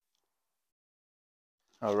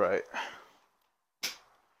All right. I'm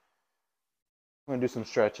gonna do some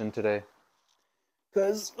stretching today.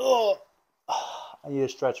 Cause I need to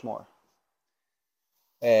stretch more.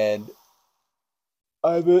 And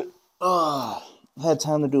I haven't had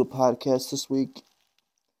time to do a podcast this week.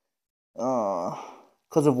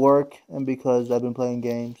 Because of work and because I've been playing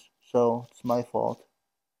games. So it's my fault.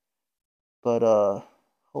 But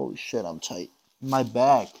holy shit, I'm tight. My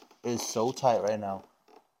back is so tight right now.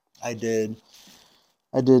 I did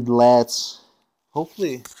I did lats.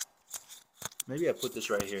 Hopefully, maybe I put this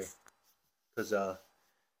right here. Cause I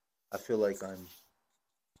feel like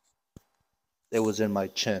it was in my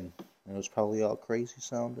chin. And it was probably all crazy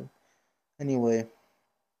sounding. Anyway,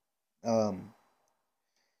 um,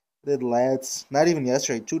 I did lats. Not even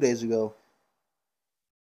yesterday, 2 days ago,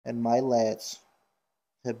 and my lats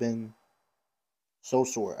have been so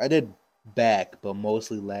sore. I did back, but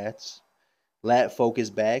mostly lats. Lat focus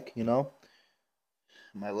back,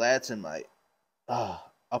 My lats and my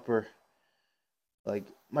upper, like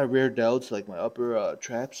my rear delts, like my upper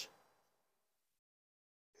traps.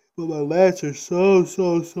 But my lats are so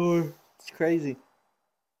sore. It's crazy.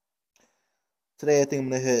 Today I think I'm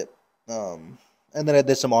gonna hit, and then I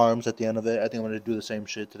did some arms at the end of it. I think I'm gonna do the same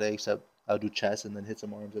shit today, except I'll do chest and then hit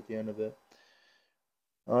some arms at the end of it.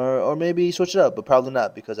 Or maybe switch it up, but probably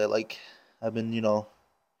not because I've been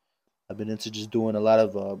I've been into just doing a lot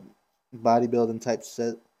of bodybuilding type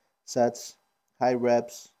sets, high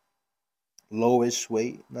reps, lowish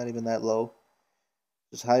weight, not even that low,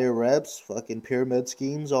 just higher reps, fucking pyramid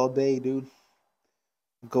schemes all day, dude.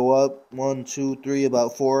 Go up one, two, three,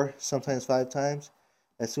 about four, sometimes five times.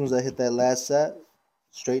 As soon as I hit that last set,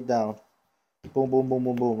 straight down, boom, boom, boom,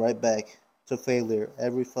 boom, boom, right back to failure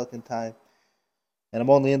every fucking time. And I'm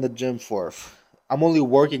only in the gym I'm only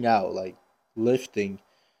working out, like lifting,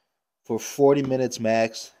 for 40 minutes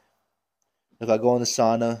max. If I go in the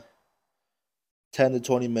sauna, 10 to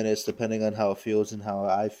 20 minutes, depending on how it feels and how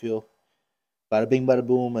I feel. Bada bing, bada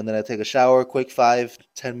boom, and then I take a shower, quick 5,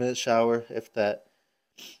 10 minute shower, if that,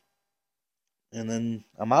 and then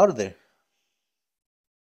I'm out of there.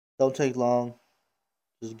 Don't take long,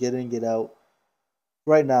 just get in, get out.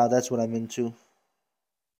 Right now, that's what I'm into.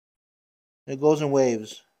 It goes in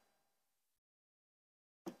waves.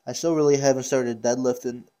 I still really haven't started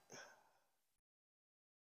deadlifting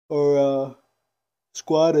or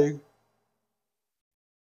squatting.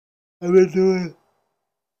 I've been doing,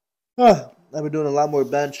 I've been doing a lot more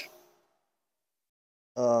bench,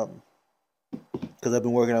 um, because I've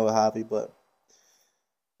been working out with Javi. But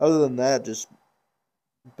other than that, just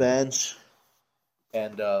bench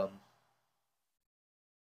and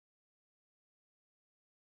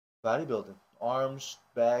bodybuilding, arms,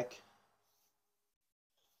 back,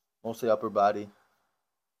 mostly upper body,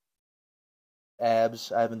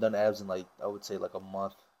 abs. I haven't done abs in like I would say like a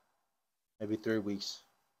month, maybe 3 weeks.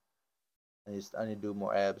 I need to do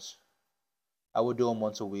more abs. I would do them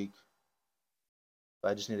once a week,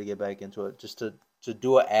 but I just need to get back into it. Just to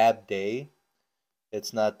do an ab day,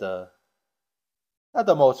 it's not the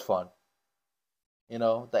most fun.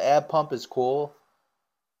 The ab pump is cool,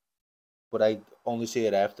 but I only see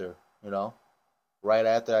it after. You know, right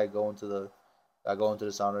after I go into the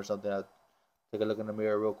sauna or something. I take a look in the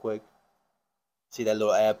mirror real quick, see that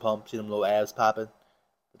little ab pump, see them little abs popping.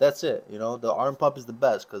 But that's it. The arm pump is the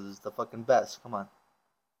best because it's the fucking best. Come on,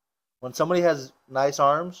 when somebody has nice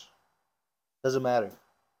arms, doesn't matter.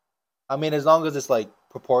 I mean, as long as it's like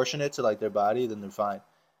proportionate to like their body, then they're fine.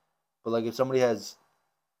 But like if somebody has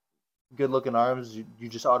good looking arms, you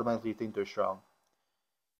just automatically think they're strong,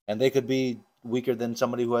 and they could be weaker than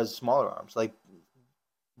somebody who has smaller arms. Like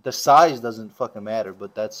the size doesn't fucking matter,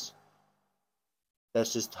 but that's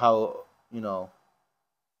just how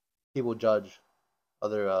people judge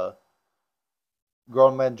other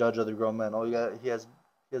grown men judge other grown men. Oh, yeah, he has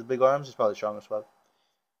big arms. He's probably strong as fuck.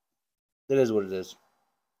 It is what it is.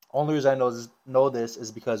 Only reason I know this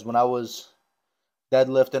is because when I was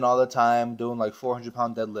deadlifting all the time, doing like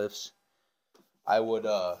 400-pound deadlifts, I would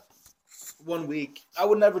one week I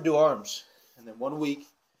would never do arms, and then one week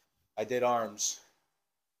I did arms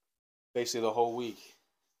basically the whole week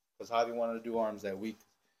because Javi wanted to do arms that week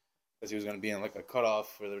because he was gonna be in like a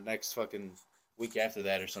cutoff for the next fucking week after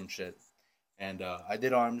that or some shit. And I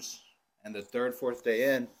did arms, and the third, fourth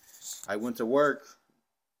day in, I went to work.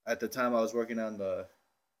 At the time, I was working on the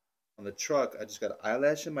truck. I just got an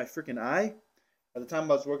eyelash in my freaking eye. At the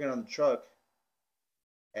time, I was working on the truck,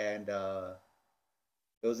 and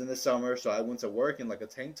it was in the summer, so I went to work in like a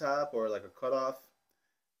tank top or like a cutoff.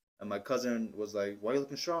 And my cousin was like, "Why are you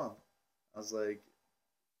looking strong?" I was like,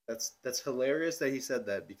 "That's hilarious that he said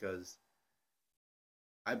that because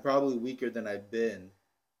I'm probably weaker than I've been."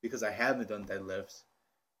 because I haven't done deadlifts,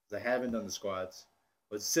 because I haven't done the squats.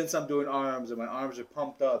 But since I'm doing arms and my arms are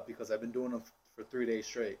pumped up because I've been doing them for 3 days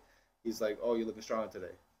straight, he's like, "Oh, you're looking strong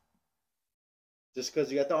today." Just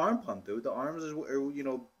because you got the arm pump, dude. The arms is,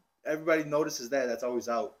 everybody notices that. That's always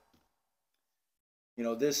out.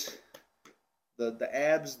 This the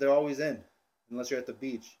abs, they're always in, unless you're at the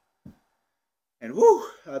beach. And woo,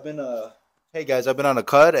 I've been Hey guys, I've been on a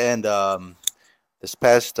cut, and this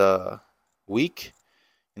past week,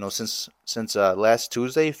 since last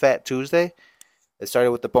Tuesday, Fat Tuesday, it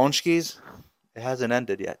started with the bone skis. It hasn't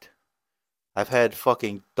ended yet. I've had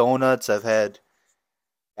fucking donuts. I've had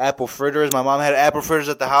apple fritters. My mom had apple fritters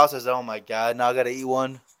at the house. I said, "Oh my god, now I gotta eat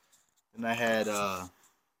one." And I had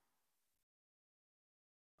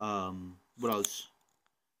what else?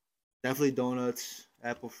 Definitely donuts,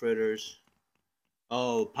 apple fritters.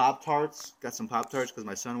 Oh, Pop Tarts. Got some Pop Tarts because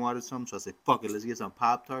my son wanted some. So I said, "Fuck it, let's get some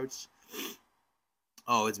Pop Tarts."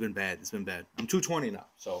 Oh, it's been bad. It's been bad. I'm 220 now,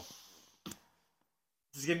 so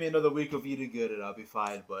just give me another week of eating good and I'll be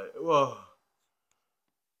fine. But whoa,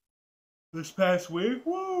 this past week,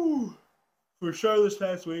 woo, for sure this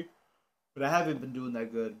past week. But I haven't been doing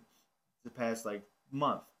that good the past like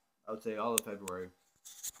month. I would say all of February.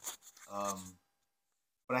 Um,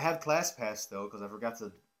 but I have class pass though because I forgot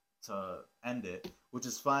to end it, which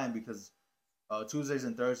is fine because Tuesdays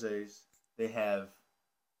and Thursdays they have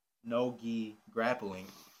no gi grappling.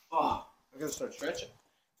 Oh, I gotta start stretching.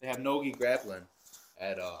 They have no gi grappling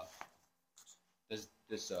at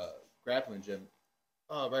this grappling gym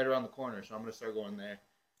right around the corner. So I'm gonna start going there,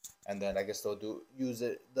 and then I guess they'll use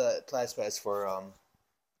the class pass for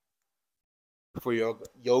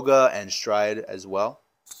yoga and stride as well.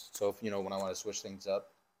 So if when I want to switch things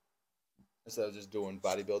up instead of just doing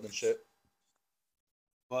bodybuilding shit.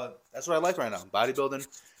 But that's what I like right now. Bodybuilding,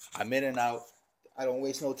 I'm in and out. I don't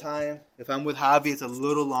waste no time. If I'm with Javi, it's a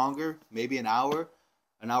little longer, maybe an hour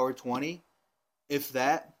 20, if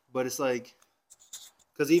that. But it's like,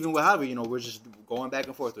 because even with Javi, we're just going back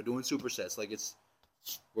and forth. We're doing supersets. Like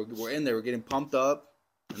we're in there. We're getting pumped up,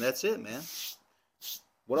 and that's it, man.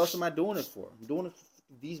 What else am I doing it for? I'm doing it for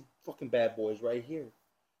these fucking bad boys right here.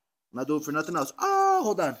 I'm not doing it for nothing else. Oh,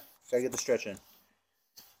 hold on. Gotta get the stretch in.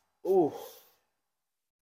 Ooh.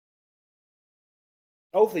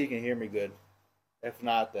 Hopefully you can hear me good. If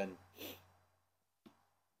not, then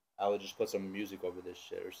I would just put some music over this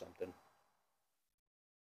shit or something.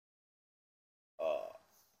 Uh,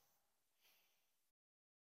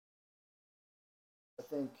 I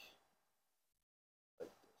think like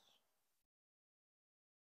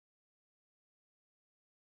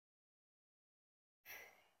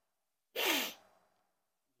this.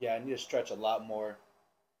 Yeah, I need to stretch a lot more,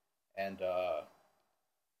 and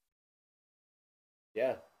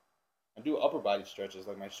yeah, I do upper body stretches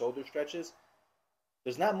like my shoulder stretches.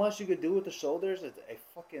 There's not much you could do with the shoulders. It's a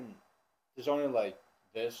fucking. There's only like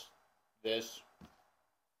this, this,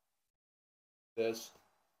 this,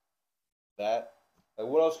 that. Like,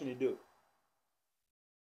 what else can you do?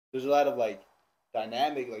 There's a lot of like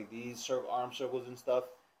dynamic, like these arm circles and stuff.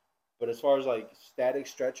 But as far as like static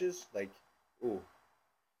stretches, like, ooh,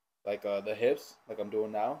 like the hips, like I'm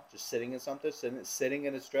doing now, just sitting in something, sitting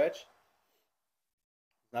in a stretch.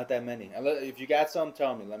 Not that many. If you got some,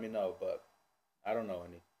 tell me. Let me know. But I don't know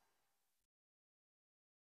any.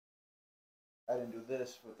 I didn't do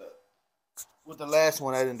this with the last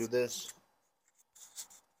one. I didn't do this.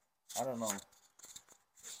 I don't know.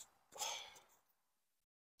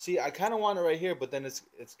 See, I kind of want it right here, but then it's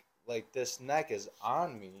like this neck is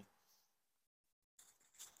on me.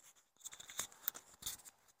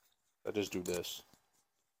 I just do this.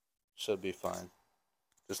 Should be fine.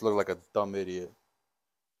 Just look like a dumb idiot.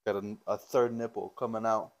 Got a third nipple coming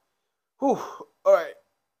out. Whew. All right.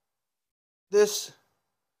 This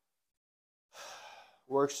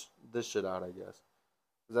works this shit out, I guess.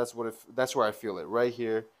 That's where I feel it right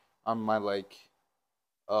here on my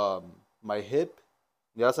my hip,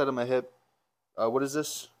 the outside of my hip. What is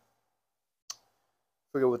this? I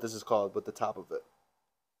forget what this is called, but the top of it,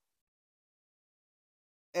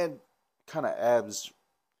 and kind of abs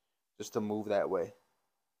just to move that way.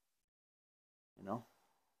 You know,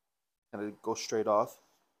 kind of go straight off.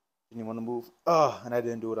 And you want to move. Oh, and I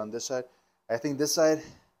didn't do it on this side. I think this side,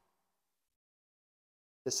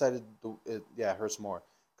 yeah, hurts more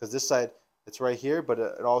because this side it's right here, but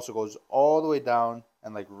it also goes all the way down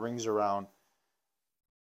and like rings around,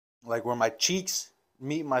 like where my cheeks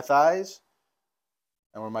meet my thighs,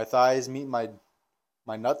 and where my thighs meet my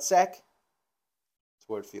nutsack. That's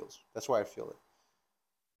where it feels. That's where I feel it.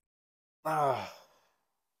 Ah,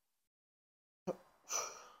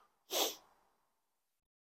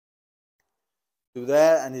 do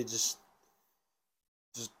that, and you just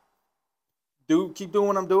keep doing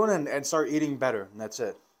what I'm doing, and start eating better, and that's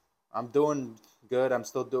it. I'm doing good. I'm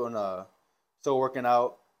still doing still working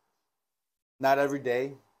out. Not every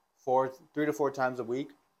day, 3 to 4 times a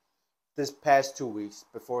week. This past 2 weeks.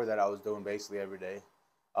 Before that, I was doing basically every day.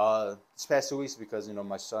 This past 2 weeks because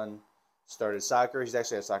my son started soccer. He's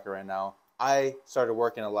actually at soccer right now. I started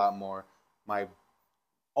working a lot more. My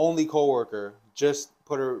only coworker just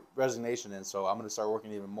put her resignation in, so I'm gonna start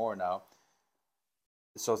working even more now.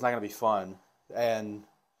 So it's not gonna be fun. And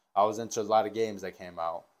I was into a lot of games that came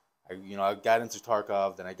out. I got into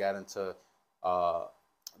Tarkov, then I got into uh,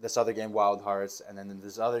 this other game, Wild Hearts, and then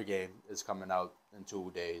this other game is coming out in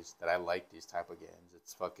 2 days that I like these type of games.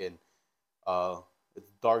 It's fucking uh, it's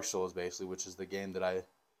Dark Souls basically, which is the game that I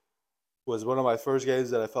was one of my first games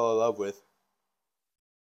that I fell in love with.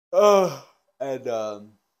 Uh, and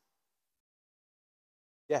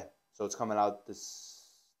yeah, so it's coming out this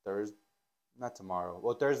Thursday, not tomorrow.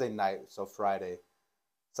 Well, Thursday night, so Friday.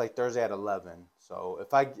 It's like Thursday at 11. So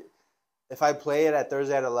if I play it at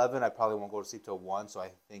Thursday at 11, I probably won't go to sleep till 1. So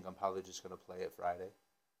I think I'm probably just gonna play it Friday,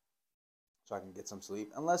 so I can get some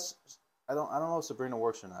sleep. Unless I don't know if Sabrina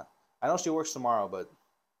works or not. I know she works tomorrow, but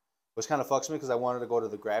which kind of fucks me because I wanted to go to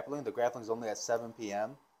the grappling. The grappling's only at 7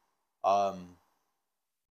 p.m. Um,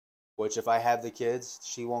 which if I have the kids,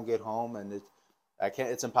 she won't get home, and I can't.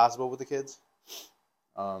 It's impossible with the kids,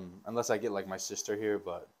 unless I get like my sister here.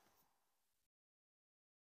 But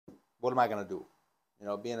what am I gonna do?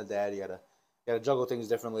 Being a dad, you gotta juggle things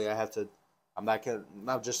differently. I have to. I'm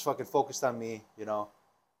not just fucking focused on me.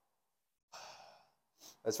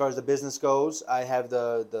 As far as the business goes, I have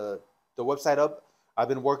the website up. I've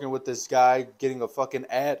been working with this guy getting a fucking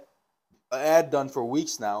ad done for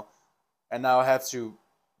weeks now, and now I have to.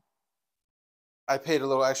 I paid a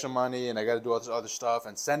little extra money, and I got to do all this other stuff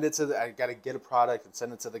and send it to the. I got to get a product and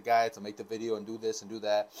send it to the guy to make the video and do this and do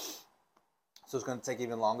that. So it's gonna take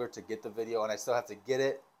even longer to get the video, and I still have to get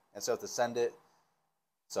it and still have to send it.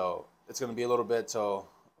 So it's gonna be a little bit. So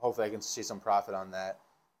hopefully I can see some profit on that,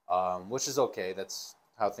 which is okay. That's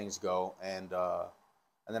how things go. And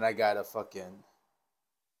then I got a fucking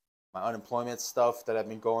my unemployment stuff that I've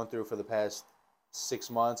been going through for the past 6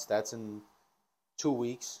 months. That's in 2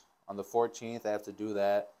 weeks. On the 14th, I have to do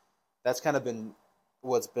that. That's kind of been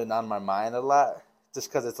what's been on my mind a lot, just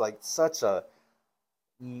because it's like such a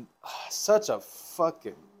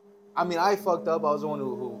fucking. I mean, I fucked up. I was the one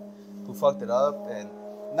who fucked it up, and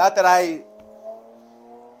not that I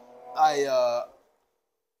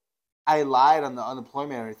I lied on the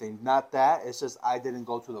unemployment or anything. Not that. It's just I didn't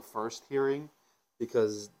go to the first hearing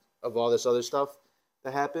because of all this other stuff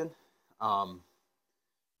that happened. Um,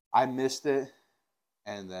 I missed it,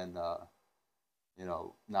 and then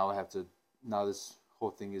now I have to. Now this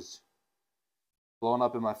whole thing is blowing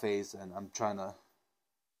up in my face, and I'm trying to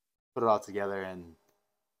put it all together, and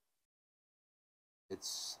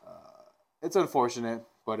it's unfortunate,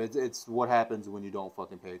 but it's what happens when you don't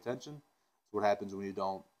fucking pay attention. It's what happens when you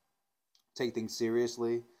don't take things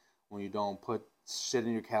seriously, when you don't put shit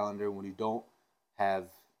in your calendar, when you don't have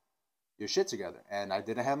your shit together. And I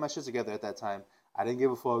didn't have my shit together at that time. I didn't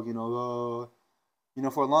give a fuck,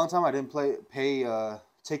 for a long time I didn't pay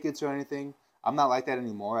tickets or anything. I'm not like that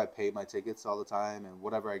anymore. I pay my tickets all the time and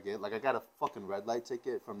whatever I get. Like I got a fucking red light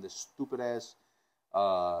ticket from this stupid ass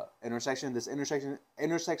intersection. This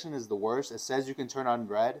intersection is the worst. It says you can turn on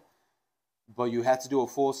red, but you have to do a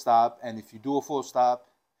full stop. And if you do a full stop,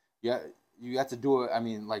 yeah, you have to do it. I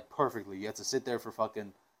mean, like perfectly. You have to sit there for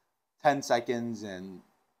fucking 10 seconds, and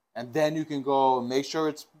then you can go and make sure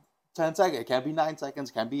it's 10 seconds. It can't be 9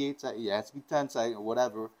 seconds. It can't be 8 seconds. Yeah, it has to be 10 seconds,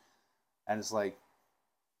 whatever. And it's like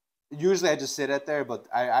usually I just sit at there, but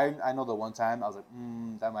I know the one time I was like,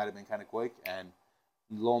 that might have been kind of quick, and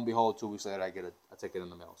lo and behold, 2 weeks later I get a ticket in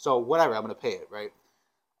the mail. So whatever, I'm gonna pay it, right?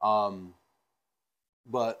 Um,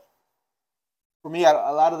 but for me, a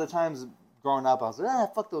lot of the times growing up, I was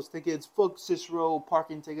like, fuck those tickets, fuck Cicero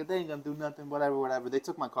parking ticket. They ain't gonna do nothing, whatever, whatever. They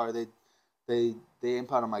took my car. They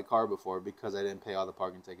impounded my car before because I didn't pay all the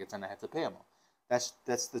parking tickets and I had to pay them all. That's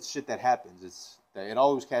the shit that happens. It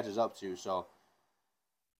always catches up to you. So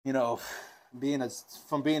you know, being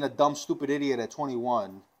a dumb stupid idiot at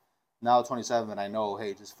 21, now 27, I know,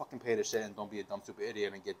 hey, just fucking pay the shit and don't be a dumb stupid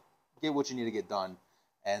idiot and get what you need to get done.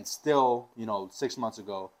 And still, 6 months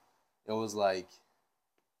ago, it was like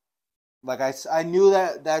I knew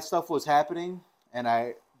that stuff was happening,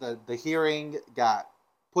 and the hearing got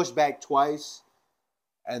pushed back twice,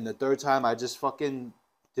 and the third time I just fucking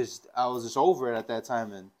I was just over it at that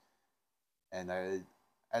time, and I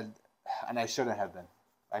and I shouldn't have been.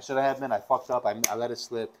 I fucked up. I let it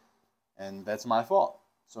slip. and that's my fault.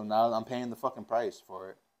 So now I'm paying the fucking price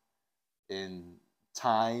for it in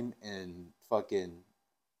time and fucking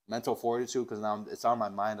mental fortitude because now it's on my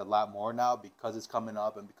mind a lot more now because it's coming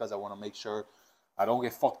up and because I want to make sure I don't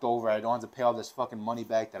get fucked over. I don't have to pay all this fucking money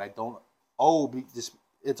back that I don't owe. Just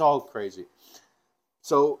it's all crazy.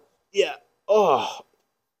 So yeah. Oh,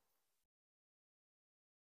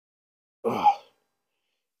 oh.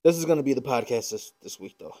 This is gonna be the podcast this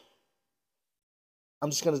week though. I'm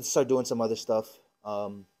just gonna start doing some other stuff.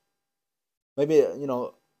 Maybe I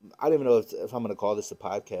don't even know if I'm gonna call this a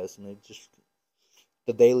podcast. Maybe just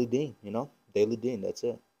the Daily Dean. Daily Dean. That's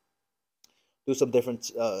it. Do some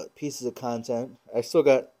different pieces of content. I still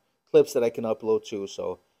got clips that I can upload too.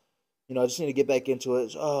 So I just need to get back into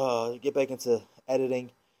it. Get back into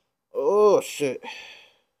editing. Oh shit!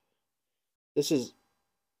 This is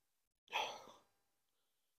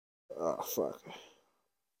oh fuck.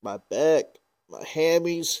 My back, my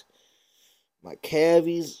hammies, my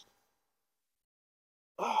cavies.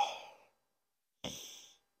 Oh,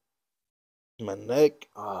 my neck.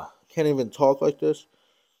 Can't even talk like this.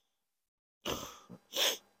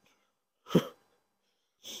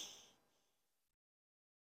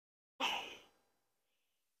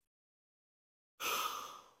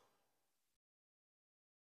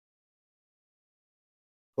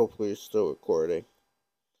 Hopefully, it's still recording.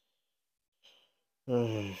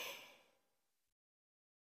 So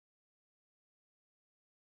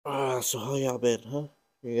how y'all been, huh?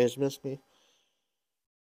 You guys miss me?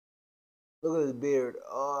 Look at this beard.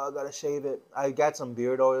 Oh, I gotta shave it. I got some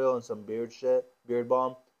beard oil and some beard shit, beard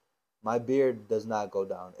balm. My beard does not go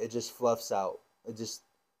down. It just fluffs out. It just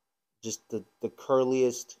the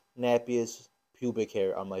curliest, nappiest pubic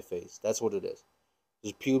hair on my face. That's what it is.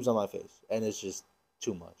 Just pubes on my face, and it's just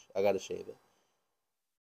too much. I gotta shave it.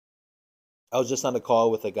 I was just on a call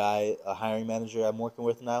with a guy, a hiring manager I'm working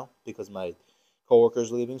with now, because my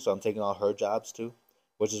coworker's leaving, so I'm taking all her jobs too,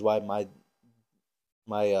 which is why my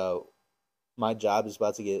my job is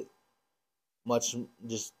about to get much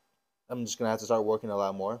just. I'm just gonna have to start working a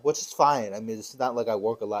lot more, which is fine. I mean, it's not like I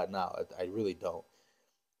work a lot now. I really don't.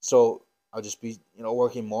 So I'll just be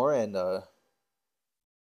working more and the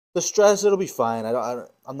stress it'll be fine.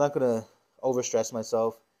 I'm not gonna overstress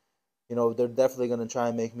myself. They're definitely gonna try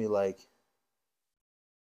and make me like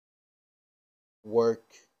work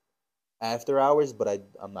after hours, but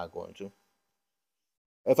I'm not going to.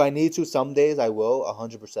 If I need to, some days I will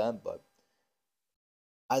 100%. But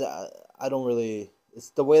I don't really.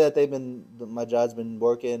 It's the way that my job's been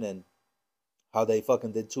working and how they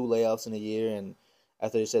fucking did two layoffs in a year and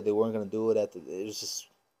after they said they weren't gonna do it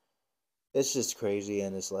it's just crazy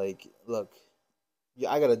and it's like look.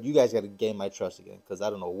 Yeah, you guys gotta gain my trust again because I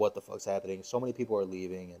don't know what the fuck's happening. So many people are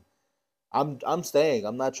leaving, and I'm staying.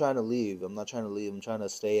 I'm not trying to leave. I'm not trying to leave. I'm trying to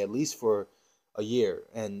stay at least for a year.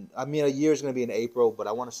 And I mean, a year is gonna be in April, but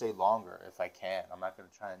I want to stay longer if I can. I'm not gonna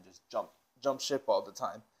try and just jump ship all the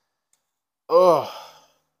time. Oh,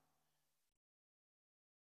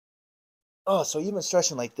 oh. So even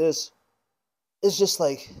stretching like this, it's just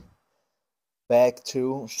like back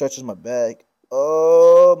too. Stretches my back.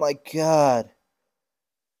 Oh my god.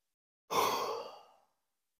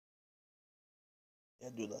 Yeah,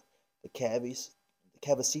 do the cavies, the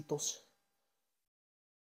cavecitos,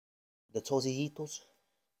 the tosijitos.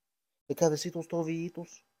 The cabecitos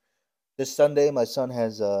tovillitos. This Sunday, my son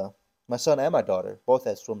and my daughter both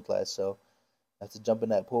had swim class, so I have to jump in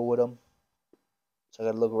that pool with them. So I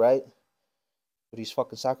gotta look right for these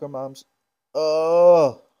fucking soccer moms.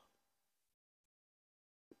 Oh,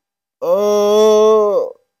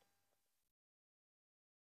 oh.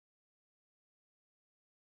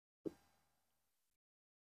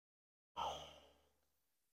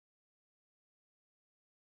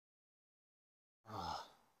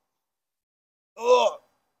 Oh.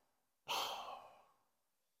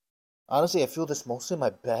 Honestly, I feel this mostly in my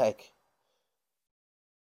back,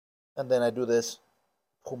 and then I do this,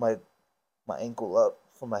 pull my ankle up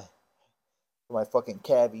for my fucking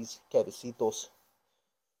cavecitos.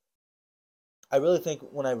 I really think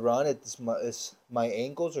when I run, my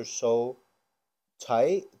ankles are so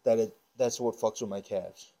tight that that's what fucks with my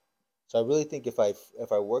calves. So I really think if I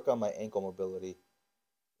work on my ankle mobility,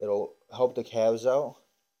 it'll help the calves out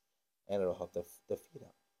and it'll help the feet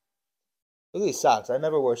out. Look at these socks. I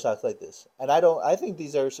never wear socks like this, and I don't. I think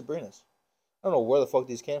these are Sabrina's. I don't know where the fuck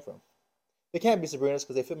these came from. They can't be Sabrina's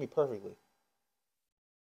because they fit me perfectly.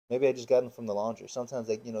 Maybe I just got them from the laundry. Sometimes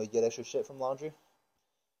you get extra shit from laundry.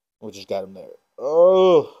 We just got them there.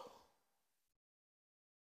 Oh,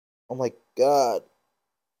 oh my god.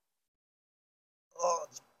 Oh,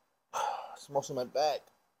 it's mostly my back.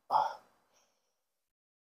 Ah.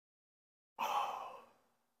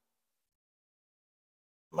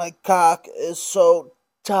 My cock is so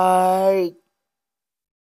tight.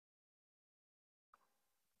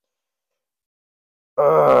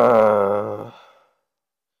 Uh,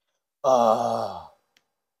 uh.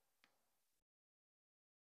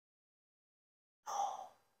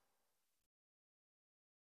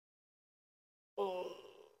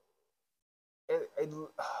 I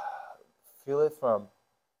feel it from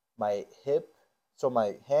my hip, so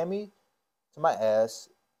my hammy to my ass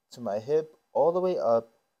to my hip, all the way up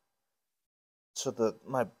to the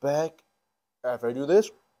my back. After I do this,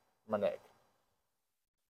 my neck,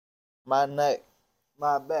 my neck,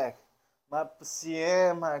 my back, my pussy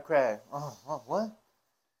and my crack. What?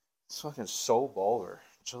 It's fucking so vulgar.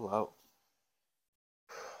 Chill out.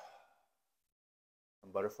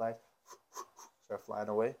 And butterflies start flying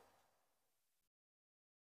away.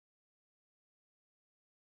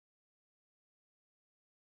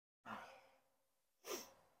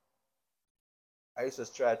 I used to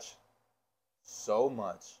stretch so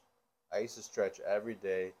much. I used to stretch every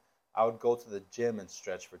day. I would go to the gym and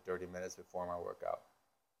stretch for 30 minutes before my workout.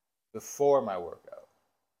 Before my workout.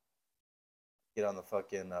 Get on the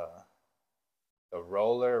fucking the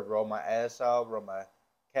roller, roll my ass out, roll my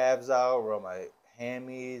calves out, roll my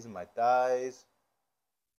hammies, my thighs.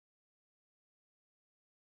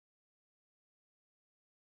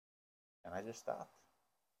 And I just stopped.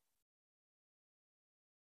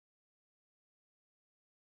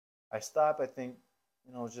 I stop, I think,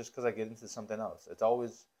 just because I get into something else. It's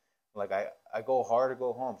always like I go hard to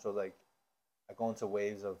go home. So like I go into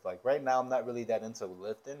waves of like right now I'm not really that into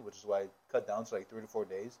lifting, which is why I cut down to like 3 to 4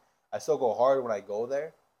 days. I still go hard when I go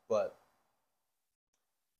there, but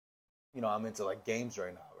I'm into like games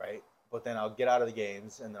right now, right? But then I'll get out of the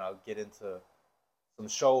games and then I'll get into some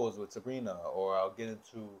shows with Sabrina, or I'll get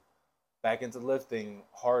into back into lifting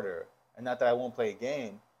harder. And not that I won't play a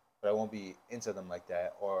game, but I won't be into them like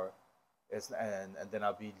that. Or and then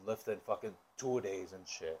I'll be lifting fucking 2 days and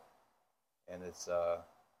shit. And there's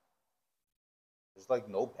like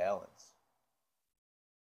no balance.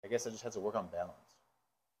 I guess I just had to work on balance.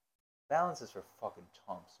 Balance is for fucking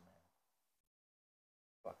chumps, man.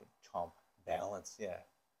 Fucking chump. Balance, yeah.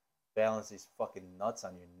 Balance these fucking nuts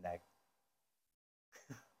on your neck.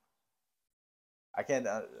 I can't.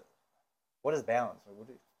 What is balance? What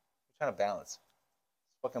are you trying to balance?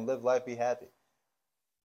 Fucking live life, be happy.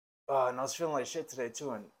 And I was feeling like shit today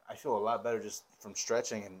too, and I feel a lot better just from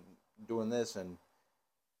stretching and doing this. And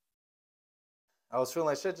I was feeling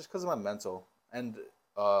like shit just because of my mental. And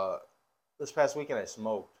uh, this past weekend, I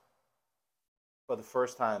smoked for the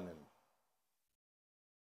first time in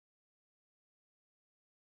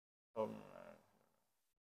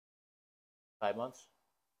 5 months.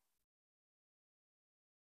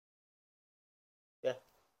 Yeah,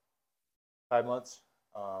 5 months.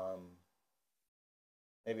 Um,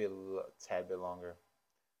 maybe tad bit longer,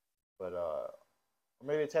 but or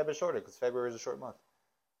maybe a tad bit shorter because February is a short month.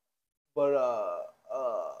 But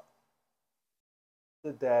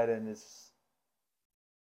the dad and his,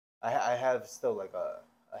 I have still like a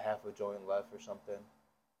half a joint left or something. And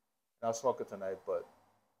I'll smoke it tonight, but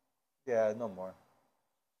yeah, no more.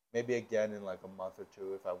 Maybe again in like a month or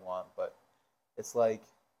two if I want. But it's like,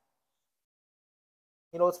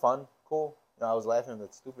 it's fun, cool. I was laughing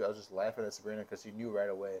at stupid. I was just laughing at Sabrina because she knew right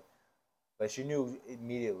away. Like she knew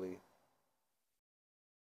immediately,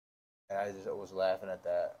 and I just was laughing at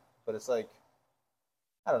that. But it's like,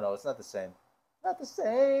 I don't know. It's not the same. Not the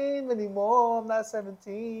same anymore. I'm not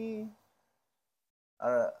 17. I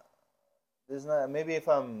don't know. There's not. Maybe if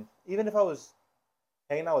I'm even if I was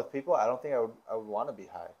hanging out with people, I don't think I would want to be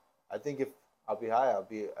high. I think if I'll be high, I'll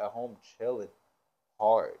be at home chilling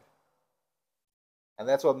hard. And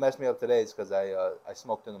that's what messed me up today is because I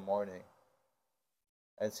smoked in the morning.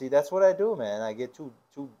 And see, that's what I do, man. I get too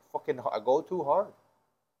fucking. I go too hard.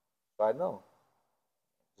 So I know.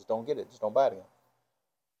 Just don't get it. Just don't buy it again.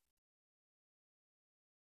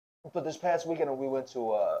 But this past weekend we went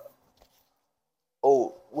to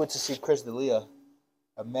went to see Chris D'Elia.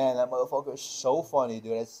 And man, that motherfucker is so funny,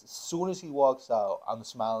 dude. As soon as he walks out, I'm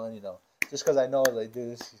smiling, just because I know, like,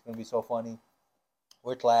 dude, this is gonna be so funny.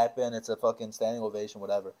 We're clapping. It's a fucking standing ovation,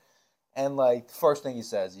 whatever. And like the first thing he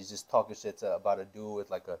says, he's just talking shit about a dude with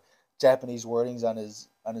like a Japanese wordings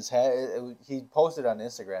on his head. He posted it on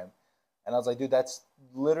Instagram, and I was like, dude, that's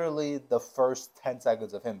literally the first 10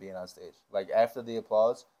 seconds of him being on stage. Like after the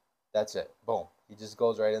applause, that's it. Boom. He just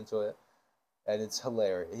goes right into it, and it's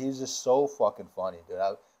hilarious. He's just so fucking funny, dude.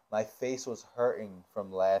 My face was hurting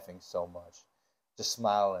from laughing so much, just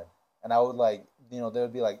smiling, and I would like, there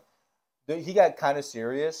would be like he got kind of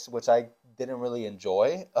serious, which I didn't really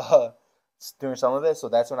enjoy during some of it. So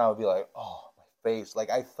that's when I would be like, oh, my face. Like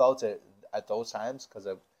I felt it at those times because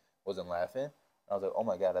I wasn't laughing. I was like, oh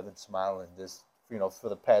my god, I've been smiling this, for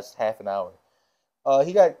the past half an hour.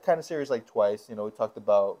 He got kind of serious like twice. He talked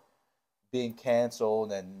about being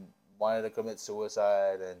canceled and wanted to commit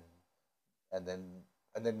suicide, and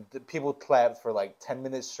then the people clapped for like 10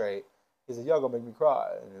 minutes straight. He said, "Y'all gonna make me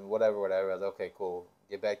cry," and whatever, whatever. I was like, okay, cool.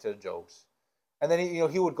 Get back to the jokes. And then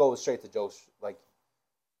he would go straight to jokes. Like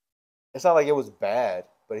it's not like it was bad,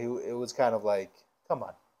 but it was kind of like, come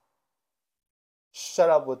on, shut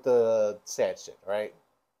up with the sad shit, right?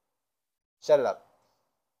 Shut it up.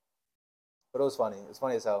 But it was funny. It's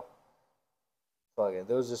funny as hell. Fucking,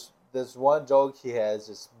 there was just this one joke he has,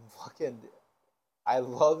 just fucking. I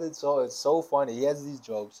love it so. It's so funny. He has these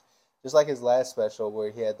jokes, just like his last special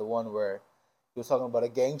where he had the one where he was talking about a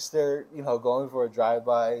gangster, going for a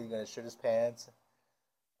drive-by, he's gonna shit his pants.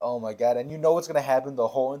 Oh my god! And you know what's gonna happen the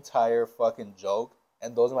whole entire fucking joke.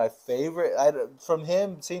 And those are my favorite. From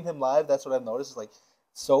him, seeing him live, that's what I've noticed. Is like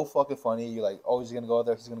so fucking funny. You're like, oh, he's gonna go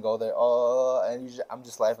there. He's gonna go there. Oh, and I'm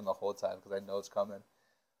just laughing the whole time because I know it's coming.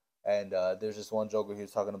 And there's just one joke where he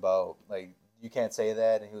was talking about like you can't say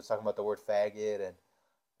that, and he was talking about the word faggot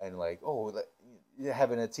and like like,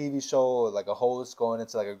 having a TV show like a host going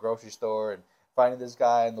into like a grocery store and finding this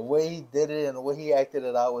guy, and the way he did it and the way he acted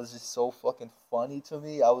it out was just so fucking funny to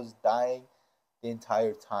me. I was dying the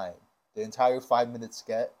entire time. The entire 5 minute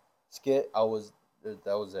skit. That was it,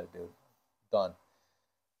 dude. Done.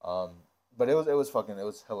 Um, but it was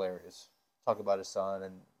hilarious. Talk about his son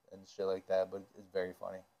and shit like that, but it's very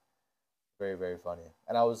funny. Very, very funny.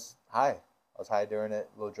 And I was high. I was high during it,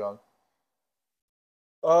 a little drunk.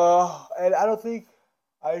 And I don't think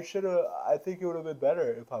I should have. I think it would have been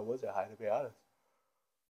better if I wasn't high, to be honest.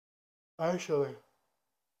 Actually,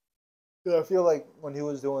 'cause I feel like when he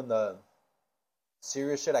was doing the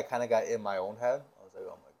serious shit, I kind of got in my own head. I was like,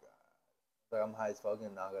 oh my god, like I'm high as fuck,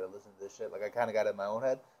 and now I gotta listen to this shit. Like I kind of got in my own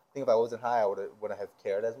head. I think if I wasn't high, I wouldn't have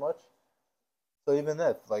cared as much. So even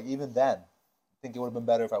then, I think it would have been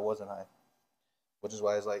better if I wasn't high. Which is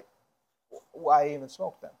why it's like, why even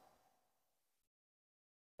smoke then?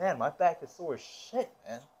 Man, my back is sore as shit,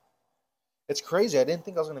 man. It's crazy. I didn't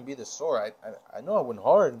think I was gonna be this sore. I know I went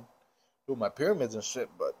hard doing my pyramids and shit,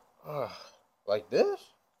 but like this,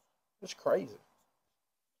 it's crazy.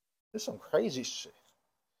 There's some crazy shit.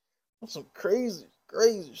 There's some crazy,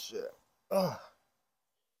 crazy shit. Ugh.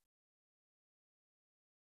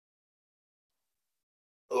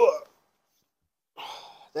 Ugh.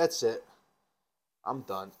 That's it. I'm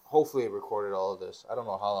done. Hopefully, it recorded all of this. I don't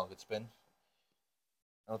know how long it's been.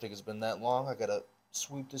 I don't think it's been that long. I gotta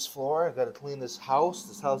sweep this floor. I gotta clean this house.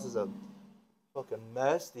 This house is a fucking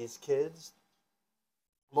mess. These kids,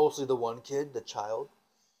 mostly the one kid, the child.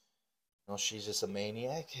 She's just a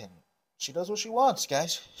maniac, and she does what she wants,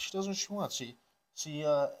 guys. She does what she wants. She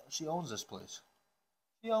owns this place.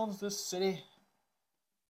 She owns this city.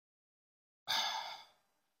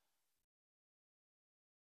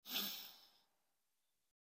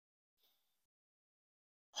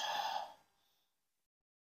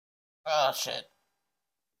 Oh shit.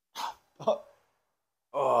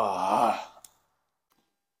 Oh.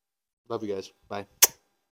 Love you guys. Bye.